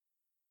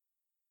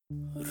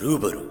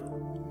रूबरू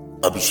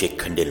अभिषेक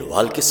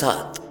खंडेलवाल के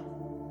साथ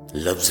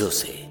लफ्जों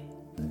से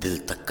दिल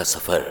तक का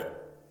सफर।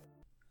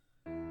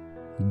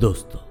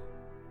 दोस्तों,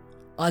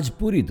 आज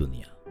पूरी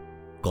दुनिया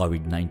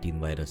कोविड-19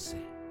 वायरस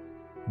से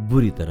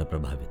बुरी तरह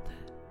प्रभावित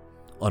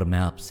है और मैं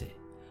आपसे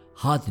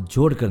हाथ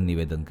जोड़कर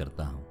निवेदन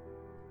करता हूं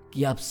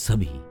कि आप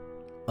सभी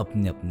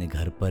अपने अपने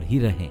घर पर ही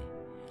रहें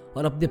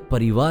और अपने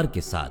परिवार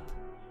के साथ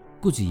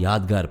कुछ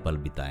यादगार पल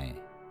बिताएं।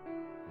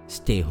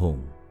 Stay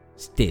home,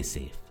 stay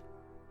safe.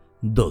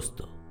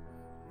 दोस्तों,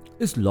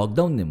 इस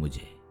लॉकडाउन ने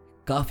मुझे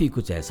काफी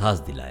कुछ एहसास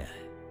दिलाया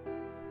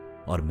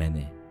है और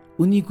मैंने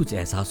उन्हीं कुछ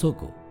एहसासों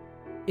को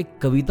एक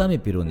कविता में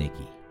पिरोने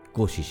की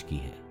कोशिश की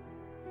है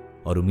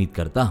और उम्मीद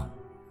करता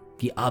हूं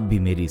कि आप भी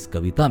मेरी इस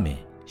कविता में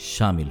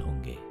शामिल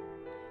होंगे,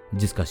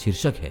 जिसका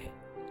शीर्षक है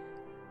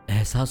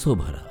एहसासों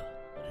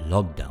भरा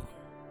लॉकडाउन।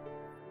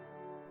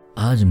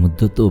 आज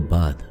मुद्दतों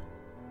बाद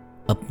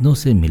अपनों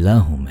से मिला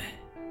हूं मैं,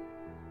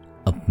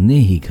 अपने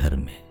ही घर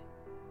में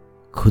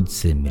खुद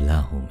से मिला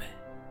हूं मैं।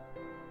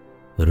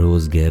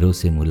 रोज गैरों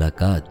से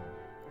मुलाकात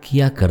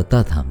किया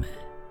करता था मैं,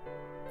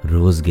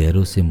 रोज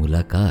गैरों से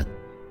मुलाकात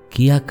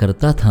किया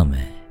करता था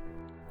मैं।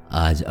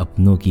 आज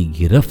अपनों की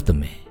गिरफ्त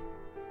में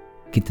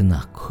कितना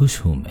खुश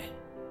हूं मैं।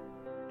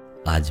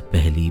 आज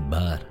पहली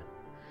बार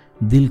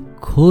दिल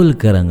खोल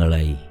कर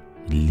अंगड़ाई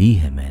ली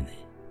है मैंने।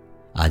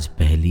 आज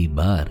पहली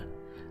बार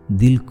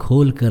दिल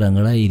खोल कर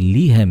अंगड़ाई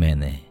ली है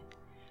मैंने।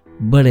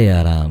 बड़े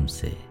आराम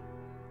से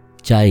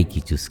चाय की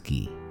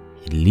चुस्की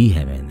ली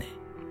है मैंने।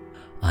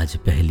 आज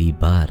पहली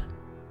बार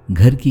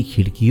घर की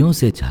खिड़कियों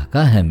से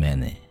झांका है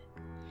मैंने।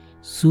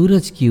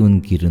 सूरज की उन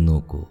किरणों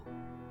को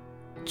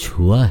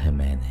छुआ है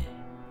मैंने।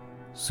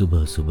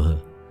 सुबह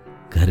सुबह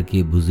घर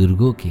के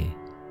बुजुर्गों के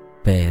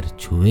पैर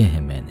छुए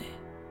हैं मैंने।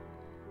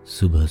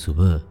 सुबह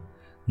सुबह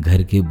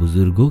घर के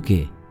बुजुर्गों के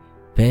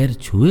पैर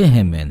छुए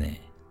हैं मैंने।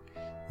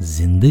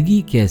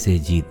 जिंदगी कैसे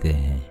जीते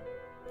हैं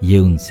ये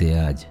उनसे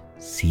आज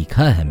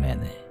सीखा है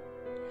मैंने।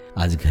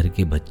 आज घर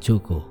के बच्चों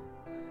को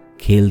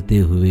खेलते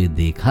हुए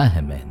देखा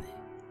है मैंने।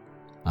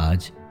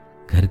 आज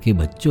घर के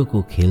बच्चों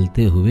को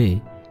खेलते हुए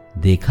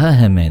देखा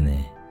है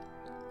मैंने।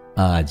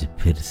 आज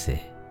फिर से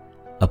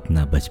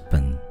अपना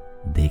बचपन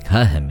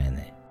देखा है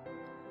मैंने।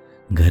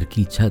 घर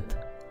की छत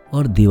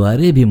और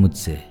दीवारें भी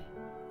मुझसे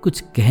कुछ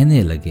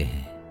कहने लगे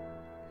हैं।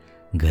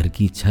 घर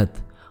की छत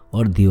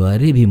और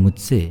दीवारें भी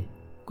मुझसे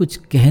कुछ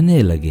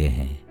कहने लगे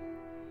हैं।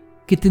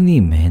 कितनी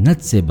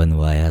मेहनत से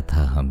बनवाया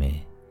था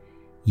हमें,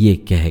 ये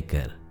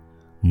कहकर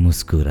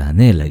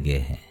मुस्कुराने लगे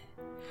हैं।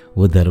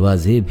 वो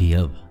दरवाजे भी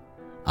अब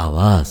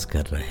आवाज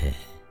कर रहे हैं।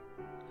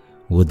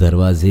 वो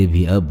दरवाजे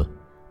भी अब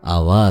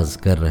आवाज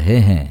कर रहे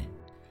हैं।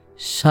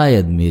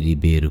 शायद मेरी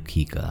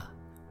बेरुखी का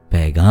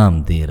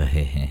पैगाम दे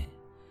रहे हैं।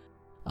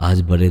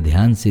 आज बड़े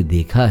ध्यान से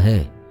देखा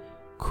है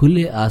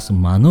खुले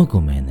आसमानों को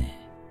मैंने।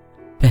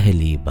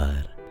 पहली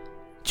बार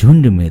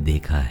झुंड में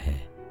देखा है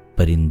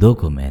परिंदों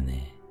को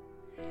मैंने।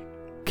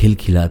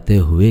 खिलखिलाते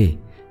हुए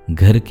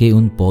घर के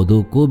उन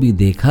पौधों को भी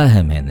देखा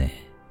है मैंने।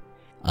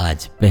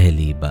 आज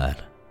पहली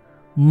बार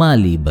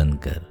माली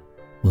बनकर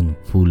उन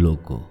फूलों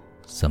को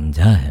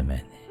समझा है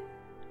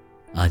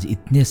मैंने। आज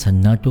इतने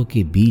सन्नाटों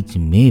के बीच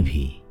में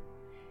भी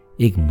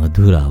एक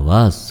मधुर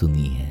आवाज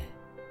सुनी है।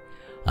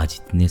 आज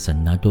इतने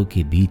सन्नाटों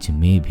के बीच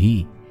में भी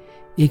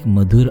एक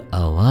मधुर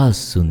आवाज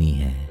सुनी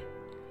है।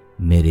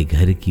 मेरे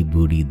घर की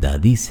बूढ़ी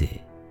दादी से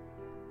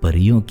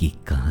परियों की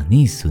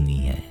कहानी सुनी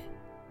है।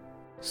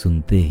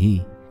 सुनते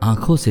ही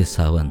आंखों से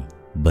सावन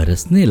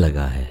बरसने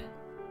लगा है।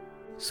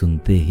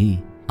 सुनते ही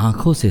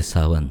आंखों से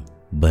सावन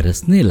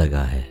बरसने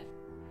लगा है।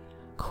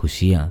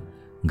 खुशियां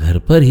घर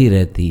पर ही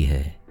रहती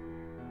है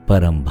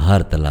पर हम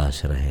बाहर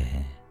तलाश रहे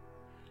हैं।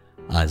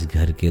 आज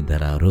घर के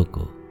दरारों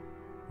को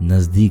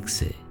नजदीक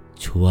से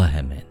छुआ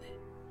है मैंने।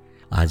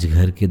 आज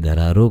घर के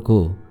दरारों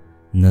को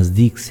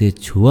नजदीक से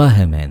छुआ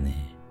है मैंने।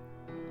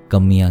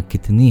 कमियां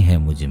कितनी है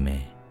मुझ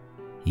में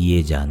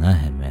ये जाना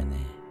है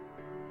मैंने।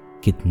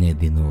 कितने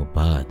दिनों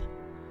बाद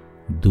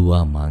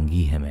दुआ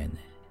मांगी है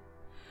मैंने।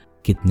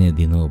 कितने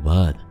दिनों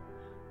बाद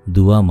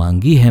दुआ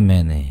मांगी है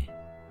मैंने।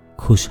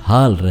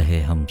 खुशहाल रहे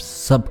हम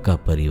सब का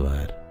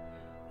परिवार,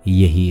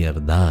 यही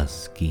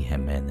अरदास की है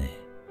मैंने।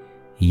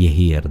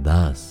 यही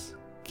अरदास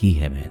की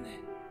है मैंने।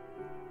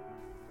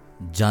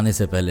 जाने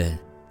से पहले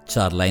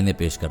 4 लाइनें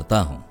पेश करता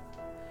हूं।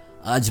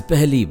 आज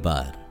पहली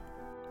बार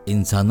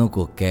इंसानों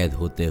को कैद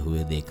होते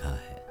हुए देखा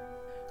है।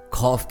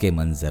 खौफ के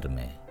मंजर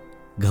में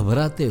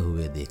घबराते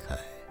हुए देखा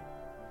है।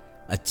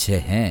 अच्छे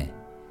हैं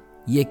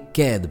ये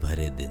कैद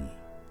भरे दिन।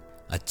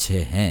 अच्छे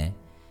हैं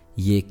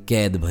ये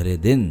कैद भरे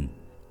दिन।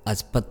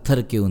 आज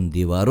पत्थर के उन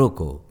दीवारों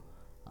को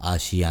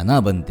आशियाना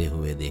बनते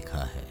हुए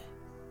देखा है।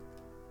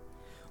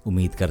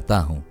 उम्मीद करता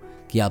हूं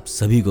कि आप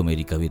सभी को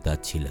मेरी कविता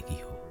अच्छी लगी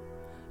हो।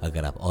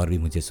 अगर आप और भी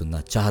मुझे सुनना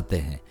चाहते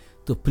हैं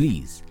तो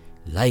प्लीज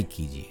लाइक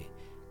कीजिए,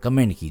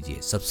 कमेंट कीजिए,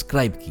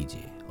 सब्सक्राइब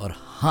कीजिए और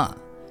हाँ,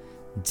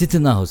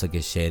 जितना हो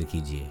सके शेयर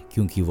कीजिए,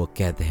 क्योंकि वो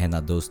कहते हैं ना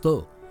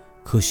दोस्तों,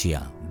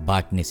 खुशियां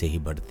बांटने से ही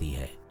बढ़ती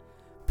है।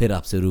 फिर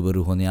आपसे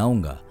रूबरू होने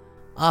आऊंगा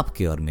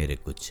आपके और मेरे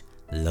कुछ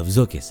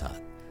लफ्जों के साथ।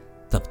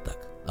 तब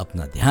तक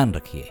अपना ध्यान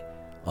रखिए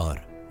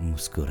और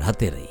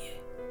मुस्कुराते रहिए।